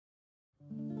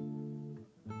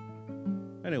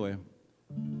Anyway,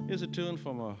 here's a tune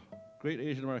from a great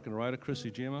Asian American writer, Chris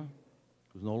Ijima,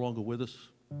 who's no longer with us.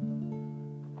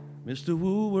 Mr.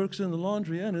 Wu works in the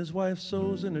laundry and his wife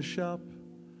sews in the shop,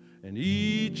 and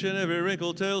each and every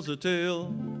wrinkle tells a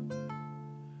tale.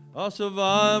 A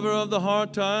survivor of the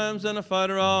hard times and a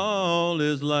fighter all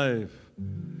his life,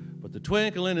 but the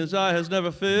twinkle in his eye has never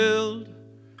failed.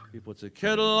 He puts a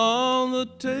kettle on the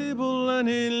table and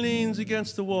he leans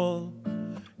against the wall.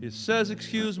 He says,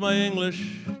 "Excuse my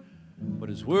English, but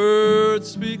his words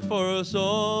speak for us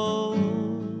all."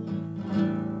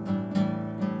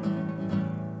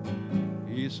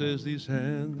 He says, "These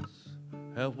hands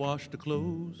have washed the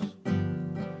clothes.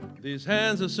 These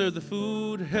hands have served the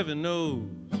food, heaven knows.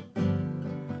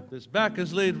 This back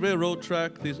has laid railroad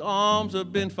track. These arms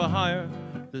have been for hire.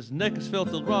 This neck has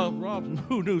felt the robbed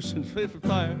who knew since faithful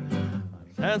fire.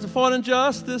 His hands have fought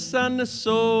injustice and his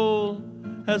soul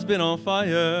has been on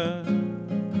fire.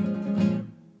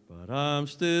 But I'm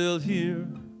still here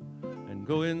and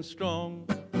going strong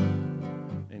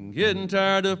and getting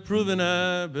tired of proving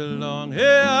I belong.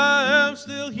 Hey, I am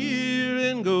still here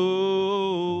and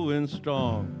going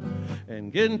strong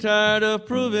and getting tired of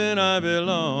proving I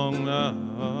belong.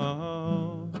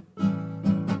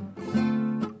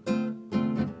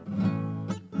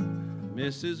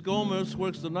 Mrs. Gomez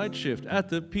works the night shift at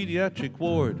the pediatric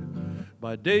ward.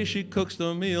 By day she cooks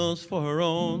the meals for her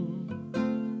own.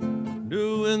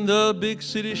 New in the big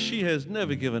city, she has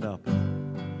never given up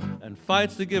and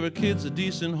fights to give her kids a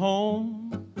decent home.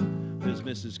 There's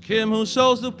Mrs. Kim who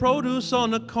sells the produce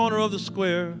on the corner of the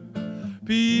square.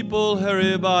 People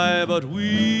hurry by, but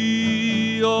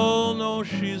we all know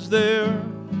she's there.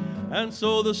 And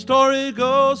so the story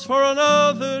goes for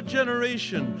another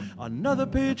generation, another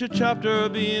page, a chapter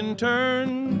being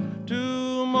turned.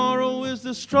 Tomorrow is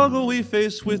the struggle we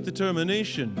face with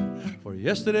determination. For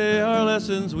yesterday our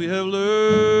lessons we have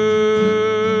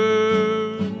learned.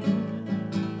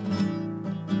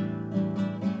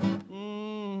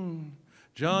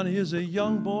 Johnny is a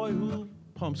young boy who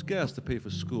pumps gas to pay for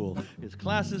school. His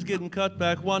class is getting cut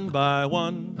back one by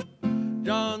one.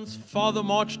 John's father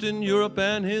marched in Europe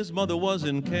and his mother was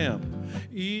in camp.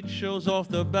 Each shows off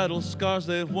the battle scars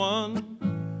they've won.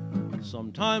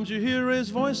 Sometimes you hear his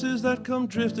voices that come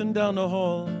drifting down the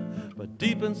hall, but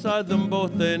deep inside them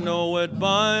both they know what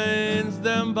binds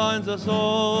them, binds us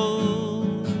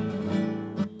all.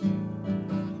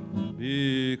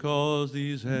 Because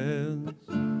these hands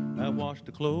have washed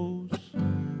the clothes,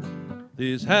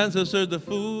 these hands have served the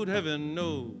food, heaven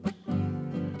knows.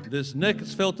 This neck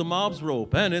has felt the mob's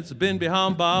rope, and it's been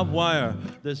behind barbed wire.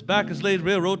 This back has laid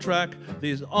railroad track,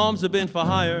 these arms have been for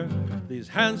hire. These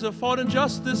hands have fought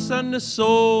injustice, and this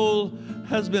soul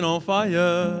has been on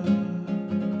fire.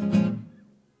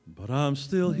 But I'm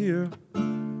still here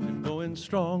and going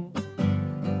strong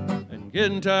and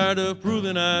getting tired of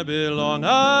proving I belong.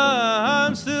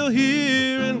 I'm still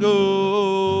here and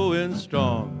going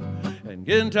strong and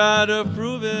getting tired of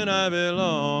proving I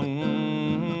belong.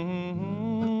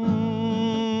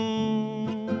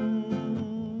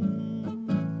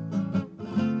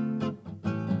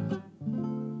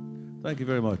 Thank you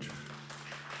very much.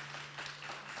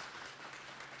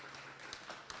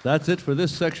 That's it for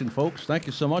this section, folks. Thank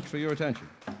you so much for your attention.